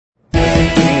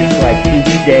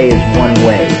each day is one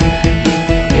wave.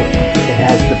 It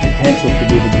has the potential to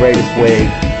be the greatest wave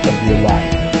of your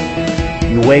life.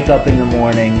 You wake up in the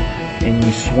morning and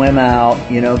you swim out,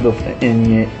 and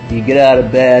you get out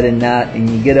of bed and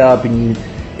you get up and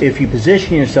if you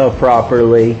position yourself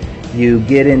properly, you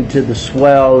get into the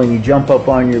swell and you jump up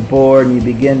on your board and you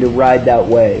begin to ride that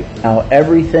wave. Now,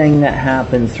 everything that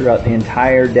happens throughout the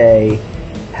entire day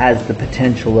has the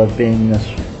potential of being this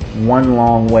one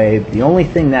long wave. The only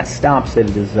thing that stops it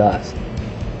is us.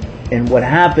 And what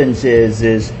happens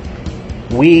is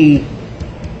we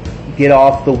get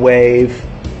off the wave,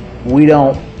 we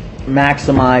don't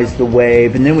maximize the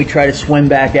wave, and then we try to swim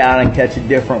back out and catch a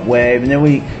different wave, and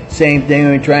then same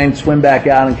thing, we try and swim back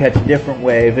out and catch a different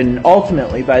wave, and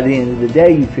ultimately by the end of the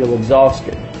day you feel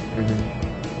exhausted.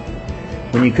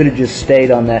 When you could have just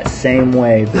stayed on that same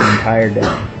wave the entire day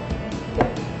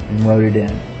and rode it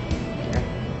in.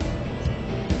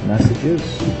 And that's the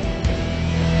juice.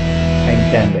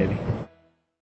 Hang 10, baby.